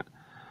for a second.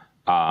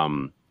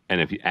 And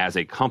if you, as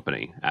a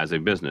company, as a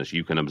business,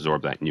 you can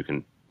absorb that and you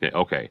can say,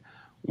 okay,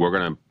 we're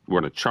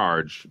gonna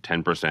charge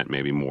 10%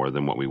 maybe more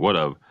than what we would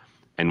have,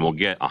 and we'll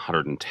get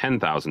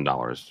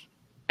 $110,000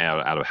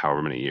 out of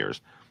however many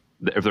years.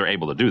 If they're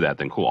able to do that,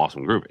 then cool,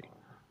 awesome, groovy,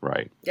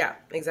 right? Yeah,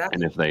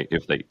 exactly. And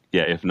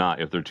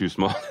if they're too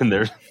small, then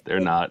they're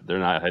not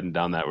heading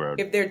down that road.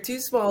 If they're too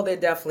small, they're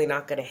definitely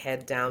not going to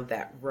head down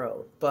that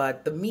road.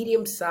 But the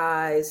medium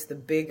size, the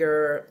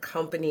bigger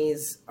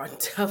companies are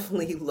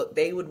definitely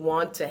they would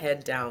want to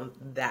head down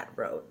that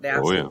road.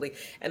 Absolutely.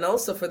 And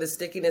also for the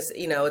stickiness,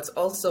 it's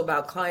also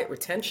about client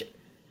retention.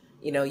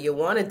 You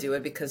want to do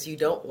it because you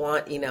don't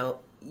want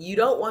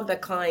the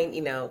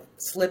client,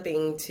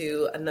 slipping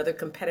to another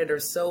competitor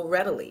so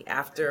readily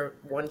after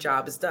one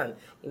job is done.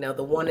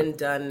 The one and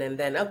done, and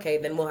then, okay,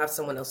 then we'll have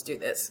someone else do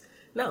this.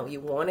 No, you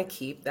want to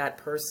keep that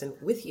person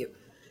with you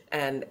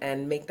and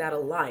make that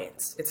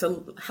alliance. It's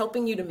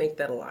helping you to make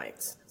that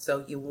alliance.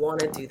 So you want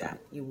to do that.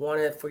 You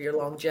want to, for your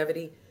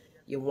longevity,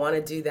 you want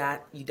to do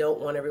that. You don't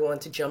want everyone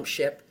to jump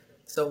ship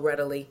so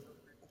readily.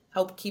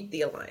 Help keep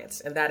the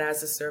alliance. And that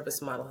as a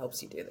service model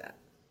helps you do that.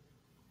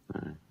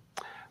 All right.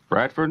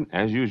 Bradford,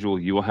 as usual,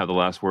 you will have the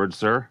last word,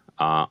 sir,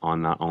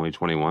 on not only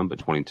 21, but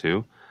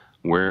 22.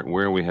 Where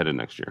are we headed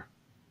next year?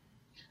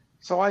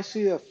 So I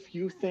see a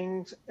few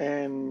things,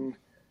 and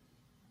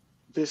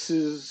this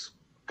is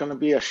going to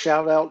be a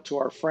shout out to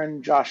our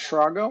friend Josh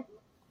Schrago.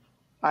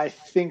 I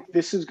think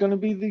this is going to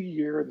be the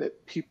year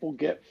that people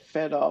get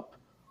fed up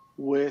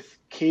with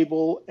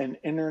cable and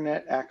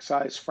internet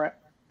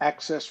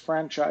access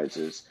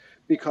franchises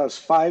because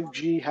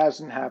 5G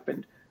hasn't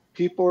happened.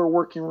 People are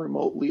working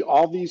remotely.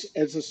 All these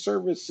as a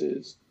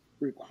services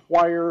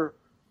require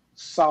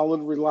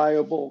solid,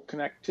 reliable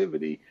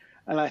connectivity.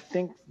 And I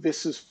think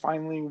this is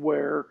finally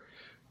where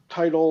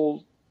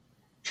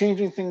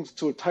changing things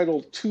to a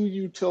Title II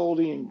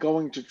utility and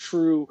going to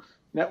true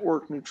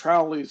network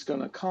neutrality is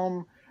going to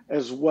come,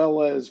 as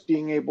well as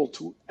being able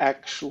to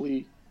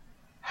actually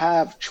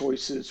have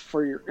choices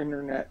for your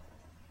internet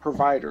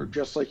provider,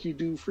 just like you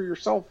do for your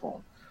cell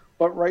phone.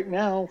 But right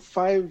now,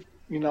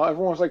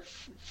 everyone's like,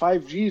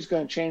 5G is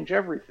going to change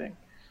everything.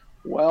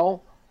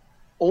 Well,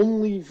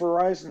 only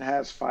Verizon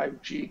has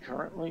 5G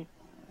currently,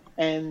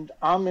 and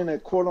I'm in a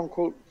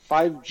quote-unquote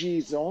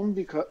 5G zone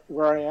because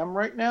where I am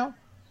right now,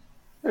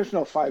 there's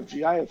no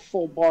 5G. I have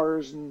full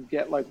bars and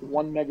get like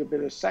 1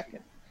 megabit a second.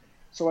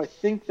 So I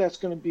think that's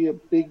going to be a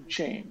big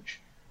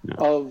change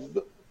of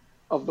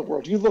the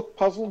world. You look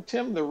puzzled,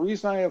 Tim. The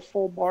reason I have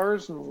full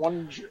bars and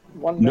one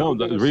no,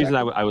 megabit the reason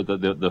I would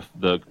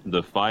the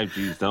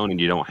 5G zone and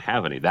you don't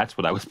have any. That's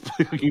what I was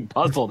looking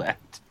puzzled at.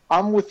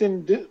 I'm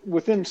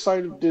within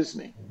sight of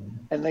Disney,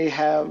 and they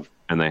have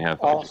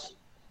 5G.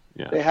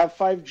 Yeah. They have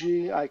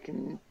 5G.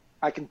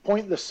 I can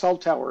point the cell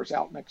towers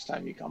out next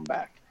time you come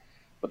back,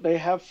 but they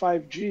have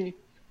 5G,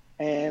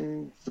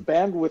 and the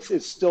bandwidth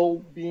is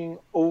still being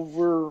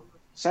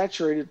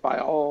oversaturated by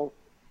all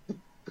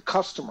the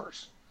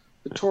customers,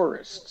 the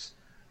tourists,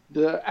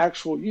 the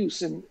actual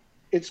use. And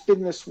it's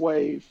been this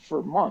way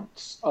for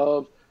months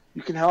of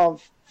you can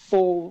have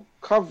full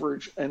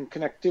coverage and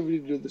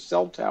connectivity to the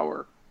cell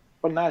tower,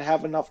 but not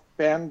have enough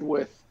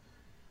bandwidth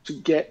to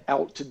get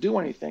out to do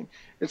anything.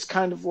 It's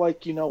kind of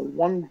like,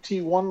 one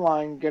T1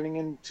 line getting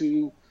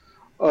into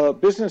a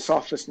business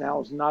office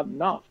now is not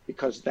enough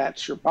because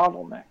that's your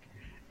bottleneck.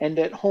 And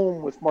at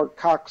home with Mark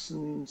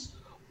Coxon's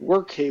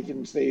work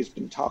havens that he's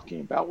been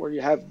talking about, where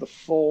you have the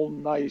full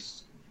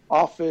nice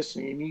office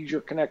and you need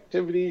your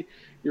connectivity,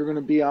 you're going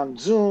to be on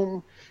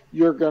Zoom,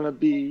 you're going to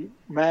be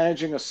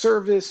managing a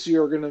service,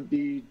 you're going to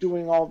be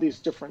doing all these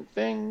different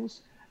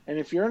things. And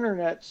if your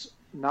internet's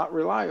not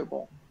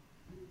reliable,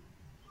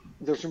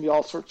 there's going to be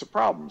all sorts of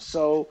problems.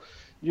 So,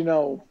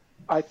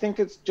 I think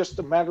it's just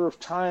a matter of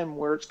time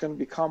where it's going to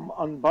become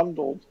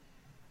unbundled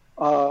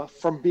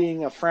from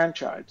being a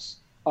franchise.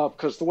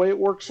 Because the way it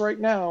works right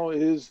now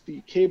is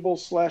the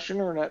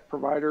cable/internet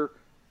provider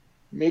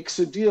makes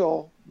a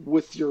deal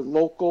with your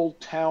local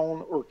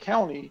town or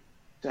county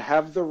to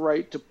have the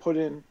right to put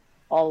in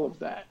all of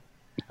that.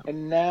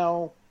 And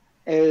now,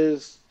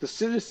 as the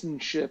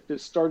citizenship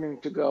is starting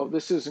to go,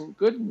 this isn't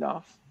good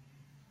enough,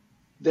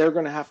 they're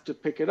going to have to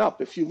pick it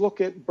up. If you look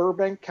at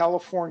Burbank,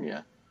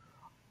 California,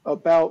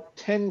 about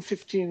 10,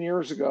 15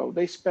 years ago,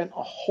 they spent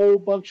a whole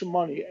bunch of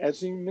money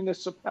as a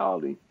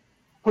municipality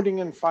putting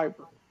in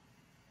fiber.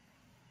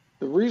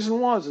 The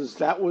reason is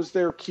that was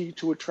their key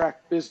to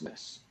attract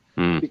business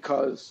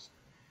because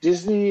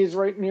Disney is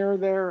right near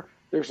there.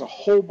 There's a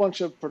whole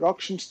bunch of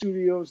production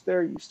studios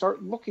there. You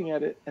start looking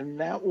at it, and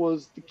that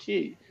was the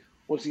key,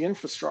 was the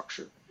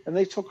infrastructure. and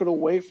they took it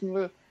away from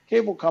the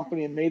cable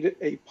company and made it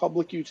a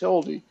public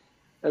utility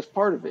as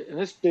part of it. And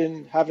it's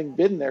been, having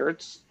been there,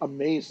 it's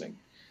amazing.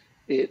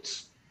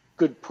 It's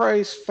good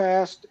price,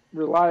 fast,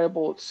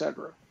 reliable,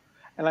 etc.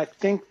 And I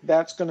think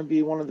that's going to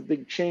be one of the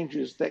big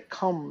changes that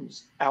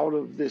comes out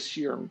of this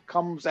year and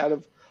comes out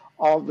of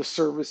all the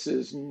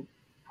services and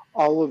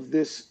all of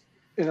this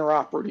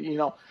interoperability. You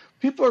know,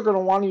 people are going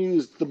to want to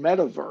use the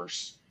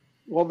metaverse.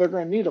 Well, they're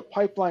going to need a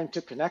pipeline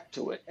to connect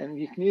to it. And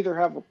you can either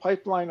have a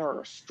pipeline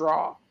or a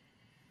straw.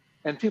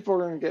 And people are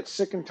going to get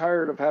sick and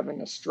tired of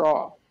having a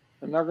straw.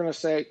 And they're going to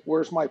say,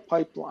 where's my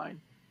pipeline?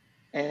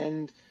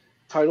 And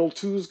Title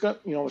II is going,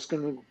 you know, it's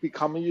going to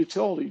become a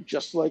utility,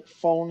 just like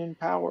phone and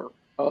power,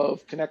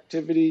 of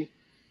connectivity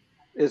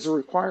is a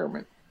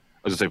requirement.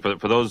 I was going to say,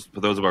 for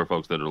those of our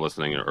folks that are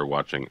listening or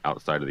watching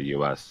outside of the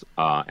U.S.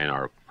 And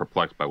are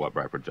perplexed by what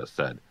Bradford just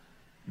said,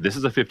 this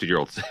is a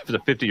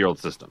 50-year-old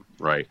system,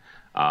 right?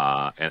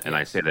 And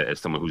I say that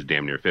as someone who's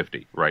damn near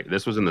 50, right?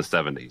 This was in the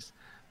 70s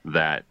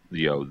that,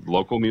 you know,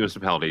 local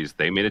municipalities,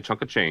 they made a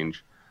chunk of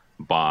change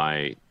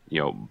by, you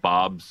know,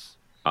 Bob's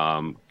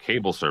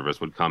cable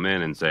service would come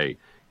in and say,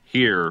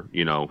 here,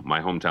 you know,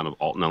 my hometown of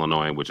Alton,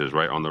 Illinois, which is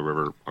right on the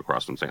river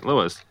across from St.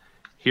 Louis,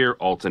 here,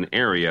 Alton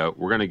area,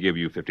 we're going to give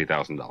you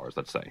 $50,000,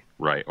 let's say,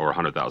 right, or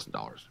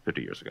 $100,000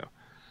 50 years ago.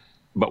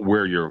 But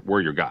we're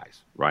your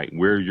guys, right?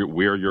 We're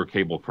your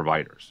cable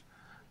providers,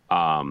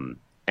 and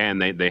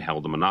they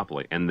held a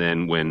monopoly. And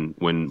then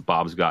when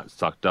Bob's got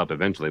sucked up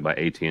eventually by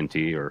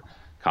AT&T or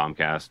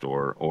Comcast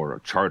or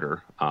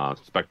Charter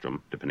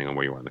Spectrum, depending on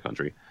where you are in the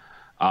country,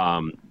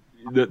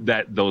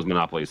 that those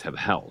monopolies have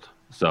held.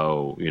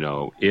 So, you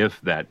know, if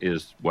that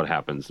is what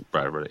happens,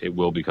 it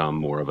will become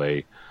more of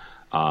a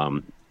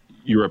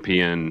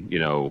European, you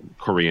know,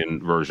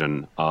 Korean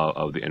version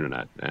of the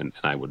internet, and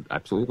I would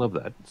absolutely love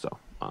that. So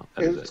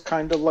it's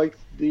kind of like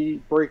the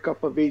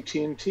breakup of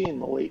AT&T in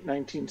the late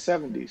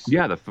 1970s.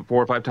 Yeah, the 4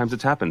 or 5 times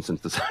it's happened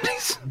since the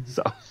 70s.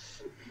 So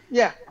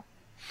yeah.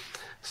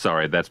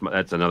 Sorry, that's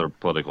another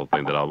political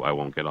thing that I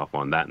won't get off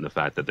on, that and the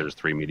fact that there's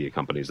 3 media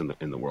companies in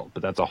the world.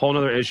 But that's a whole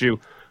other issue.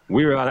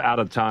 We're out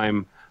of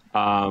time.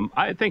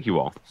 I thank you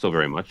all so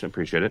very much. I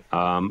appreciate it.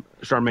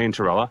 Charmaine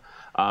Torella,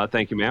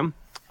 thank you, ma'am.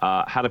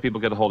 How do people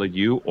get a hold of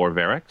you or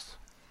Verix?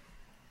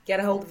 Get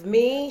a hold of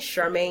me,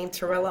 Charmaine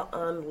Torella,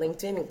 on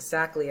LinkedIn,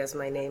 exactly as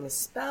my name is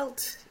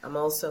spelled. I'm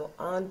also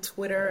on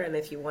Twitter, and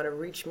if you want to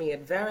reach me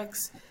at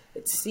Verix,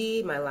 it's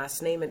C, my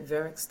last name, at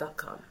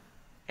verix.com.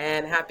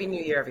 And Happy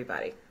New Year,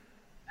 everybody.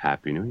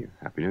 Happy New Year.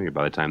 Happy New Year.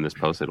 By the time this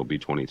posts, it'll be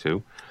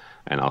 22,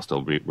 and I'll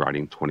still be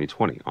writing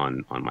 2020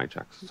 on my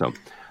checks. So,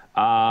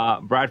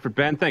 Bradford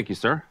Ben, thank you,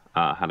 sir.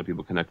 How do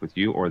people connect with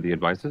you or the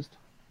Advisist?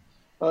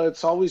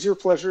 It's always your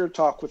pleasure to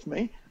talk with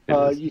me.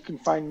 You can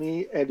find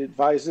me at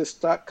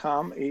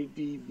advisist.com,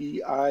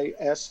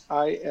 AVVISIST,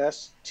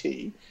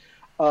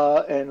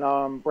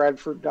 and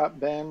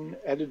Bradford.Ben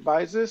at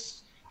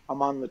Advisist.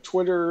 I'm on the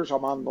Twitters.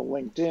 I'm on the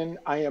LinkedIn.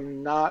 I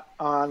am not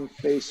on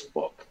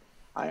Facebook.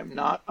 I am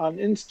not on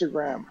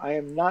Instagram. I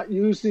am not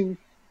using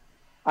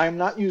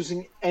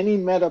any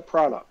Meta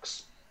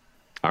products.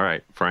 All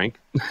right, Frank.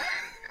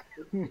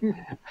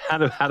 How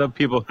do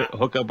people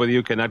hook up with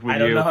you, connect with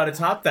you? I don't know how to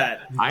top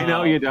that. I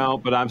know you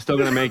don't, but I'm still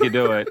going to make you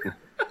do it.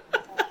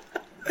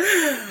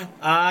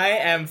 I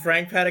am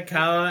Frank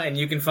Patakawa, and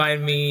you can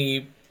find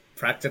me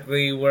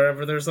practically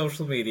wherever there's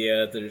social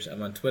media.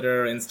 I'm on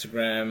Twitter,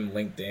 Instagram,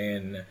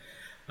 LinkedIn,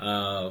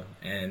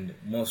 and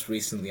most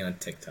recently on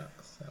TikTok.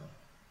 So.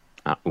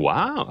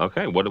 Wow.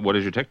 Okay. What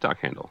is your TikTok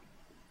handle?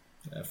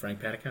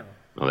 Frank Patakawa.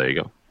 Oh, there you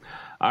go.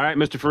 All right,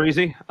 Mr.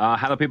 Farisi,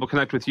 how do people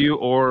connect with you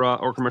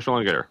or Commercial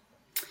Alligator?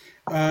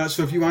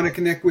 So if you want to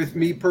connect with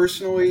me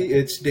personally,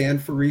 it's Dan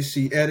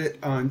Farisi Edit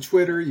on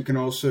Twitter. You can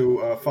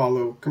also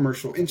follow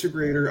Commercial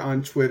Integrator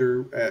on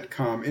Twitter at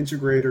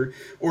ComIntegrator,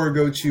 or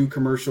go to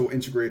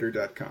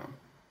commercialintegrator.com.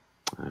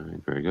 All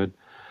right, very good.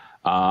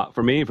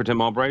 For me, for Tim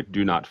Albright,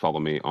 do not follow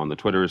me on the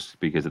Twitters,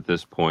 because at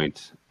this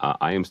point,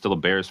 I am still a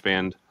Bears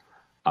fan.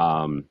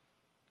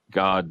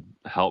 God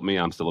help me,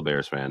 I'm still a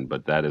Bears fan,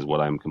 but that is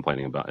what I'm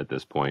complaining about at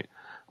this point.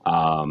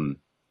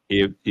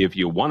 If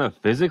you want to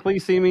physically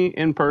see me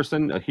in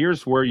person,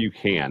 here's where you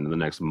can in the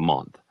next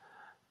month.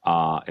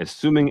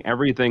 Assuming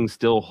everything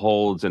still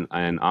holds and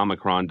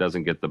Omicron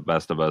doesn't get the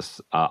best of us,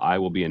 I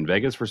will be in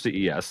Vegas for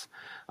CES.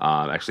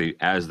 Actually,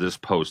 as this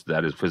post,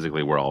 that is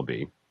physically where I'll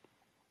be.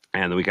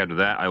 And the week after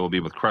that, I will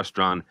be with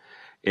Crestron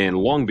in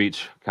Long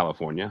Beach,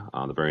 California,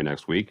 the very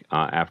next week.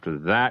 After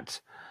that,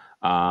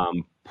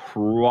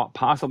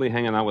 possibly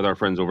hanging out with our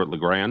friends over at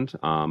LeGrand,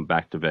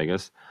 back to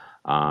Vegas.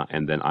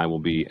 And then I will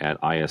be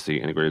at ISE,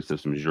 Integrated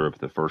Systems Europe,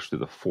 the 1st through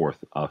the 4th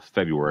of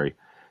February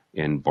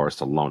in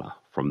Barcelona.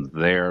 From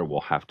there,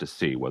 we'll have to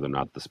see whether or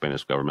not the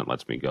Spanish government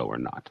lets me go or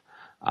not,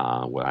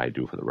 what I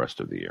do for the rest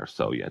of the year.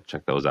 So, yeah,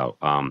 check those out.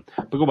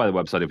 But go by the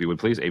website, if you would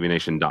please,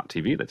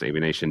 avnation.tv. That's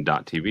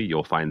avnation.tv.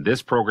 You'll find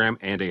this program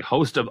and a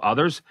host of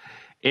others,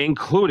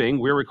 including,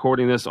 we're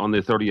recording this on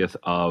the 30th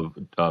of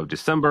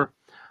December,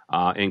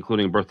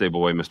 including Birthday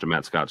Boy, Mr.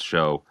 Matt Scott's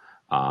show,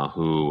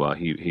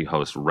 he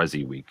hosts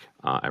AVWeek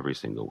every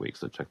single week.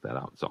 So check that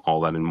out. So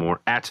all that and more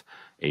at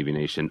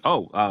AVNation.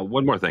 Oh,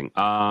 one more thing.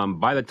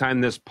 By the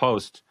time this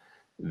post,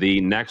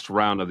 the next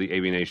round of the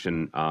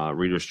AVNation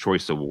Reader's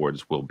Choice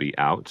Awards will be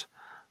out.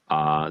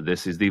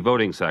 This is the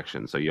voting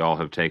section. So you all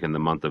have taken the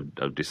month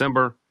of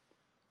December,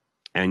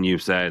 and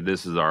you've said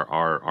this is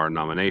our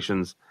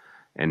nominations,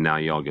 and now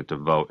you all get to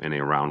vote in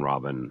a round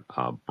robin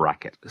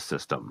bracket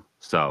system.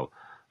 So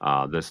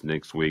this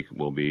next week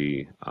will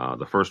be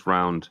the first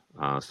round.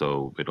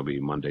 So it'll be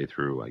Monday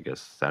through, I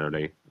guess,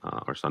 Saturday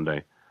or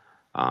Sunday.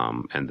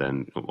 And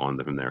then on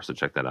from there. So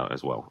check that out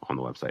as well on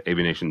the website,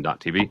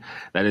 avnation.tv.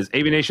 That is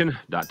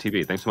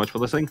avnation.tv. Thanks so much for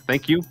listening.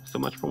 Thank you so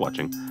much for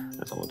watching.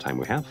 That's all the time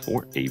we have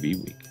for AV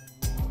Week.